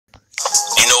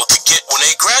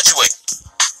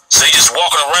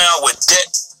walking around with debt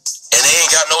and they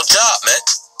ain't got no job, man.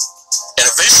 And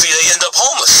eventually they end up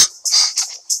homeless.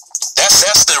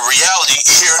 That's the reality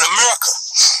here in America.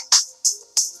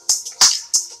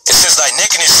 It says, thy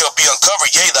nakedness shall be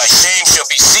uncovered, yea, thy shame shall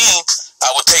be seen. I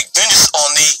will take vengeance on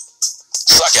thee.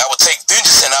 I will take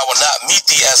vengeance and I will not meet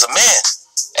thee as a man.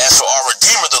 As for our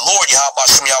Redeemer, the Lord, Yahweh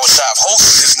Shem Yahweh Shai of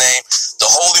hosts is his name, the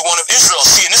Holy One of Israel.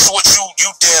 See, and this is what you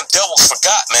damn devils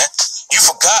forgot, man. You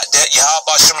forgot that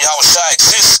Yahweh Shem Yahweh Shai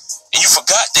exists, and you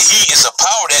forgot that he is a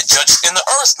power that judges in the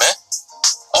earth, man.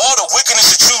 All the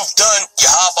wickedness that you've done,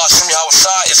 Yahweh Shem Yahweh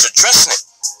Shai is addressing it.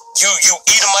 You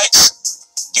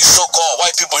Edomites, you so-called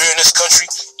white people here in this country,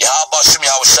 Yahweh Shem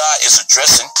Yahweh Shai is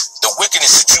addressing the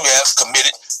wickedness that you have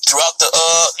committed throughout the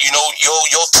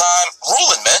your time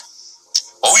ruling, man.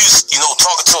 Well, we was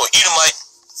talking to an Edomite.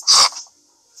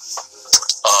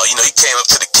 He came up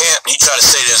to the camp and he tried to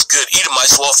say there's good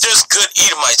Edomites. Well, if there's good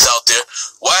Edomites out there,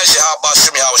 why is Yahweh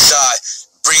Shem Yahweh Shai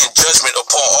bringing judgment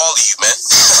upon all of you, man?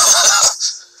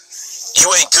 You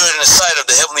ain't good in the sight of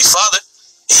the Heavenly Father.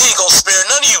 He ain't gonna spare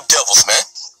none of you devils, man.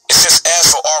 It says,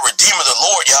 as for our Redeemer, the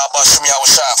Lord, Yahweh Shem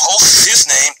Yahweh Shai of hosts is his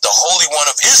name, the Holy One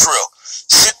of Israel.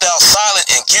 Sit thou silent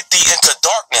and get thee into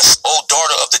darkness, O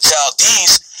daughter of the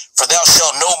Chaldees, for thou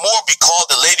shalt no more be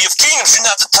called the Lady of Kingdoms. You're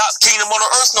not the top kingdom on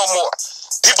the earth no more.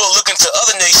 People are looking to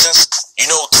other nations,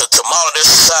 to model their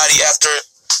society after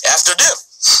them.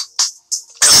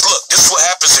 Because look, this is what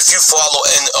happens if you follow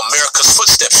in America's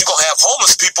footsteps. You're going to have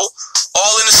homeless people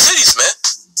all in the cities, man.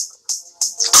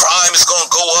 Crime is going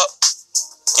to go up,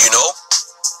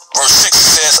 Verse 6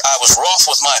 says, I was wroth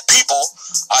with my people.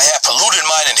 I have polluted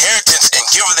mine inheritance and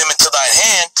given them into thine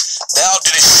hand. Thou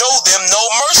didst show them no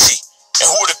mercy. And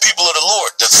who are the people of the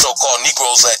Lord? The so-called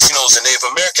Negroes, Latinos, and Native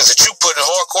Americans that you put in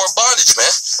hardcore bondage,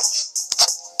 man.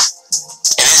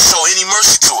 And didn't show any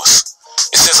mercy to us.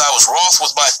 It says, I was wroth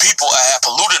with my people. I have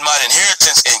polluted mine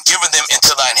inheritance and given them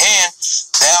into thine hand.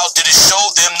 Thou didst show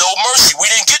them no mercy. We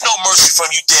didn't get no mercy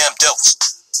from you damn devils.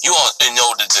 You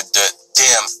know the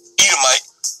damn Edomite.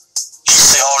 He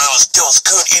said, oh, there was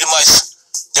good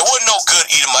Edomites. There wasn't no good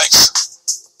Edomites.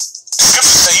 The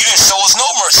scripture said you didn't show us no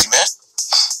mercy, man.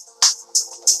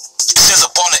 It says,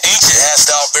 upon the ancient hast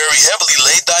thou very heavily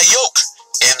laid thy yoke,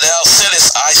 and thou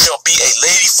saidest, I shall be a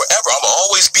lady forever. I'm going to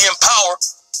always be in power.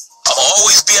 I'm going to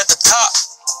always be at the top,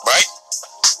 right?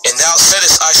 And thou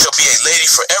saidest, I shall be a lady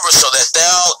forever, so that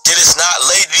thou didst not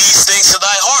lay these things to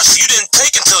thy heart. So you didn't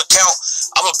take into account,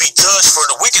 I'm going to be judged for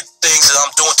the wicked things that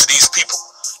I'm doing to these people.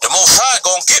 The Most High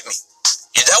gonna get me.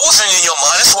 Yeah, that wasn't in your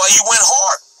mind. That's why you went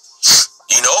hard.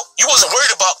 You wasn't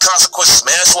worried about consequences,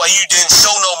 man. That's why you didn't show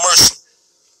no mercy.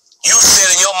 You said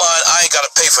in your mind, I ain't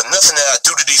gotta pay for nothing that I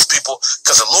do to these people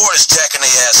because the Lord is jacking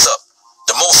their ass up.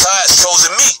 The Most High has chosen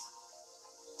me.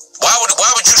 Why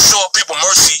would you show people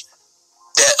mercy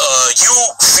that you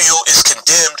feel is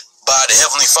condemned by the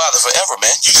Heavenly Father forever,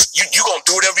 man? You gonna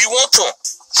do whatever you want to him.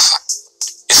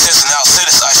 It says, and thou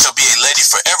saidest, I shall be a lady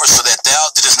forever, so that thou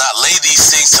didst not lay these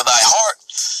things to thy heart,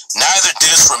 neither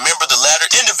didst remember the latter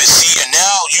end of it. See, and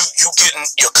now you getting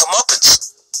your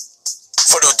comeuppance.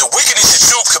 For the wickedness that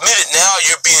you've committed, now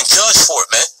you're being judged for it,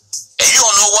 man. And you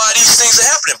don't know why these things are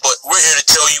happening, but we're here to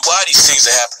tell you why these things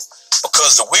are happening.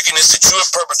 Because the wickedness that you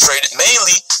have perpetrated,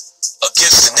 mainly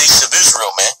against the nation of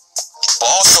Israel, man, but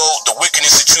also the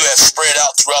wickedness that you have spread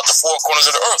out throughout the four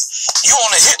corners of the earth. You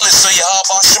on the hit list of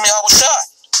Yahweh Shem Yahweh Shai.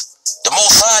 The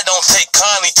Most High don't take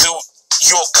kindly to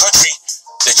your country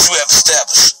that you have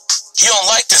established. He don't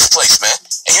like this place, man.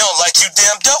 And he don't like you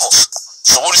damn devils.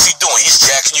 So what is he doing? He's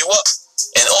jacking you up.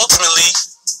 And ultimately,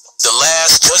 the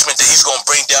last judgment that he's going to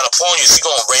bring down upon you is he's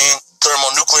going to rain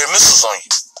thermonuclear missiles on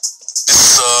you. This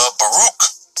is Baruch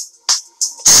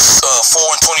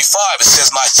 4:25. It says,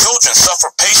 my children,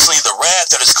 suffer patiently the wrath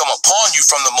that has come upon you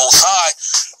from the Most High,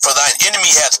 for thine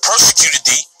enemy hath persecuted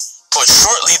thee. But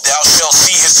shortly thou shalt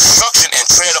see his destruction and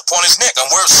tread upon his neck. And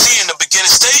we're seeing the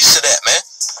beginning stages of that, man.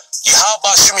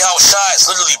 Yahweh Shem Yahweh Shai is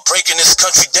literally breaking this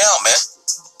country down, man.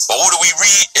 But what do we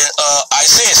read in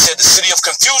Isaiah? It said the city of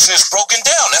confusion is broken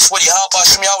down. That's what Yahweh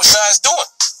Shem Yahweh Shai is doing.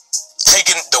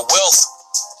 Taking the wealth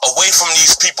away from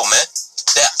these people, man.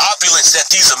 That opulence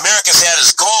that these Americans had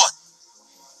is gone.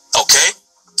 Okay?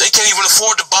 They can't even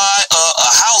afford to buy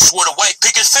a house with a white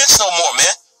picket fence no more,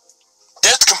 man.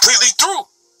 That's completely through.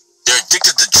 They're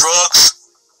addicted to drugs,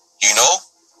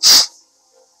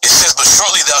 It says, but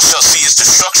shortly thou shalt see his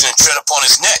destruction and tread upon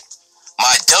his neck.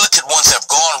 My delicate ones have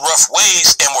gone rough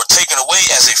ways and were taken away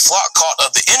as a flock caught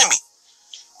of the enemy.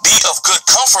 Be of good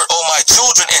comfort, O my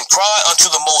children, and cry unto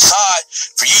the Most High,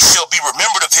 for ye shall be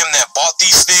remembered of him that brought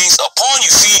these things upon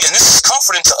you. See, and this is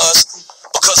comforting to us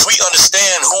because we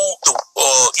understand who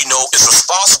is responsible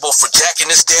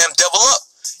this damn devil up.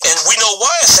 And we know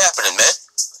why it's happening, man.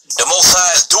 The Most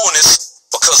High is doing this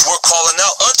because we're calling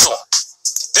out unto him.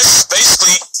 This is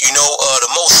basically,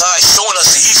 the Most High showing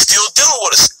us that he's still dealing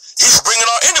with us. He's bringing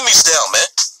our enemies down, man,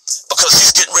 because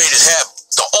he's getting ready to have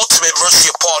the ultimate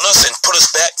mercy upon us and put us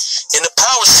back in the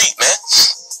power seat, man.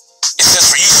 It says,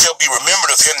 for ye shall be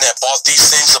remembered of him that brought these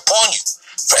things upon you.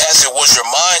 For as it was your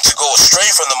mind to go astray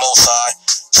from the Most High,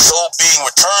 so being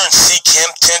returned, seek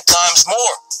him 10 times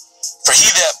more. For he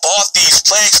that brought these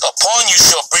plagues upon you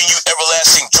shall bring you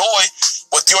everlasting joy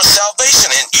with your salvation.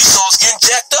 And Esau's getting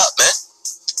jacked up, man.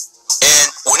 And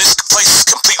when this place is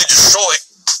completely destroyed,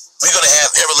 we're going to have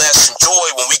everlasting joy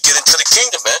when we get into the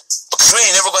kingdom, man. Because we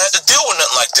ain't never going to have to deal with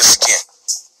nothing like this again.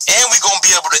 And we're going to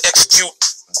be able to execute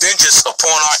vengeance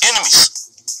upon our enemies.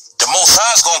 The Most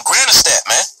High is going to grant us that,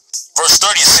 man. Verse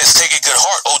 30 says, take a good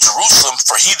heart, O Jerusalem,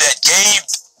 for he that gave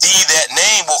thee that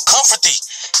name will comfort thee.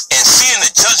 And seeing the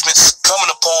judgments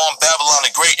coming upon Babylon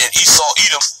the Great and Esau,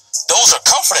 Edom, those are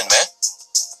comforting, man.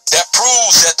 That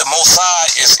proves that the Most High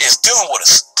is dealing with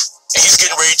us. And he's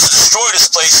getting ready to destroy this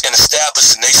place and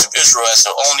establish the nation of Israel as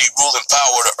the only ruling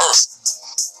power of the earth.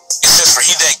 It says, for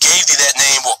he that gave thee that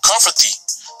name will comfort thee.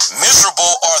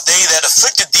 Miserable are they that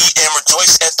afflicted thee and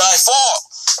rejoice at thy fall.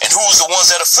 And who was the ones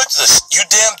that afflicted us? You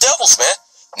damn devils, man.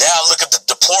 Now look at the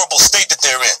deplorable state that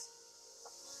they're in.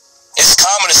 It's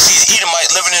common to see an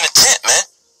Edomite living in a tent, man.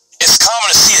 It's common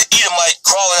to see an Edomite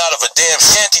crawling out of a damn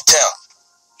shanty town,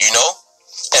 And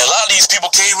a lot of these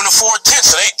people can't even afford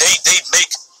tents, so they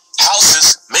make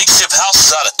makeshift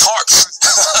houses out of tarps.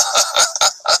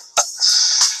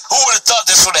 Who would have thought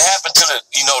this would have happened to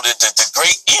the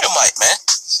great Edomite, man?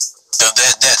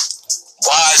 That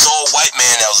wise old white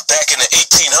man that was back in the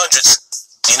 1800s,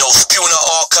 spewing out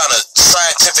all kind of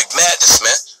scientific madness,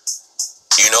 man.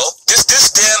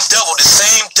 This damn devil, the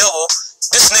same devil,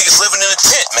 this nigga's living in a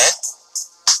tent, man.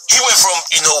 He went from,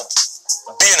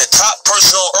 being the top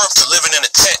person on earth to living in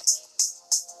a tent.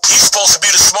 He's supposed to be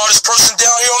the smartest person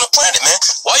down here on the planet, man.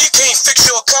 Why you can't fix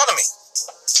your economy?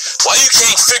 Why you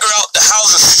can't figure out the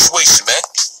housing situation, man?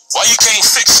 Why you can't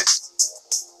fix it?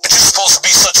 But you're supposed to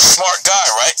be such a smart guy,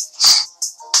 right?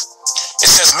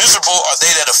 It says, miserable are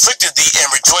they that afflicted thee and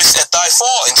rejoice at thy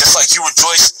fall. And just like you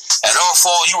rejoice at our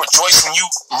fall, you rejoice when you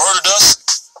murdered us.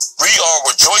 We are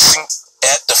rejoicing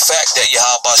at the fact that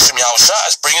Yahweh Shem Yahushua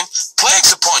is bringing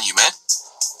plagues upon you, man.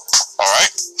 All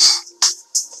right?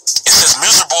 It says,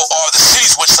 miserable are the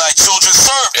cities which thy children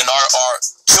served. And our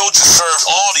children served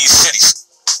all these cities.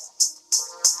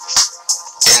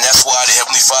 And that's why the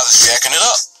Heavenly Father's jacking it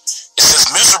up. It says,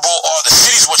 miserable are the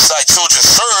cities which thy children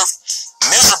served.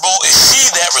 Miserable is she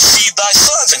that received thy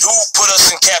sons. And who put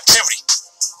us in captivity?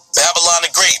 Babylon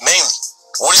the Great, mainly.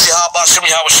 What is Yahweh Shem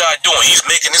Yahushua doing? He's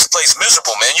making this place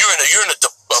miserable, man. You're in a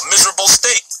miserable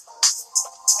state.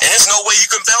 And there's no way you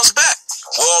can bounce back.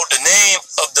 Well, the name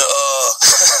of the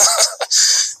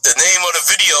the name of the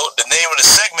video, the name of the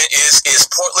segment is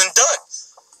Portland done?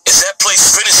 Is that place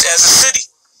finished as a city?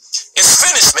 It's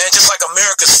finished, man, just like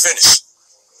America's finished.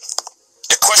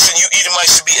 The question you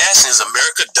Edomites should be asking is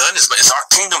America done? Is our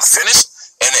kingdom finished?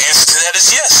 And the answer to that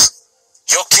is yes.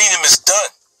 Your kingdom is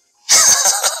done.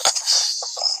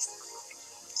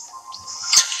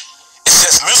 It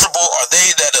says, miserable are they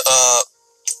that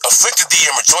afflicted thee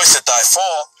and rejoice at thy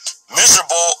fall.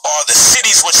 Miserable are the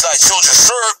cities which thy children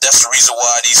serve. That's the reason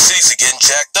why these cities are getting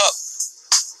jacked up.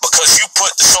 Because you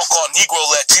put the so-called Negro,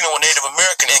 Latino, and Native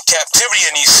American in captivity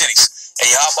in these cities.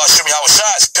 And Yahweh Shem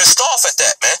Yahushua is pissed off at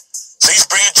that, man. So he's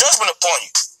bringing judgment upon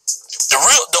you.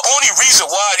 The only reason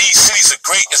why these cities are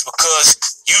great is because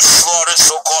you slaughtered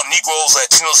so-called Negroes,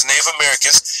 Latinos, and Native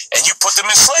Americans, and you put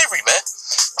them in slavery, man.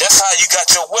 That's how you got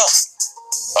your wealth.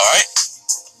 All right?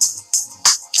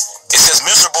 It says,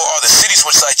 miserable are the cities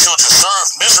which thy children serve.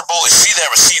 Miserable is she that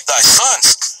received thy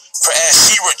sons. For as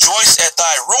she rejoiced at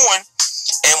thy ruin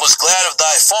and was glad of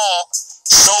thy fall,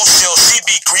 so shall she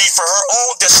be grieved for her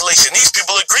own desolation. These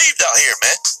people are grieved out here,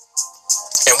 man.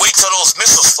 And wait till those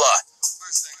missiles fly.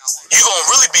 You're going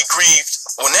to really be grieved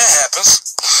when that happens.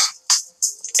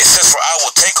 It says, for I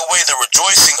will take away the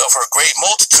rejoicing of her great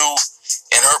multitude,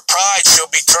 and her pride shall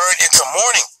be turned into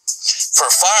mourning. For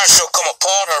fire shall come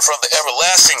upon her from the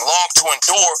everlasting, long to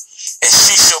endure, and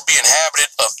she shall be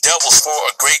inhabited of devils for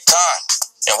a great time.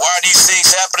 And why are these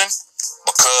things happening?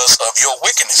 Because of your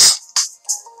wickedness.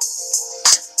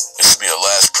 This will be our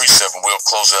last precept, and we'll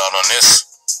close it out on this.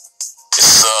 It's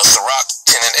Sirach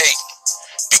 10 and 8.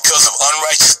 Because of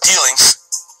unrighteous dealings,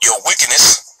 your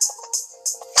wickedness,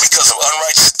 because of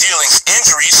unrighteous dealings,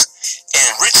 injuries,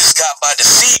 and riches got by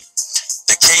deceit,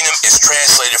 the kingdom is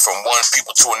translated from one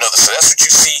people to another. So that's what you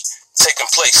see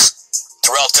taking place.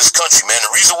 throughout this country, man.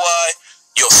 The reason why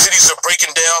your cities are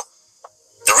breaking down,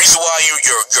 the reason why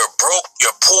you're broke,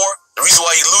 you're poor, the reason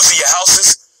why you're losing your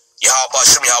houses, Yahweh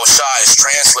Shem Yahweh Shai is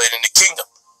translating the kingdom.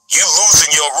 You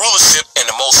losing your rulership, and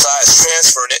the Most High is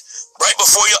transferring it right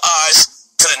before your eyes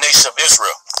to the nation of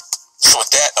Israel. So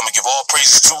with that, I'm going to give all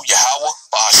praises to Yahweh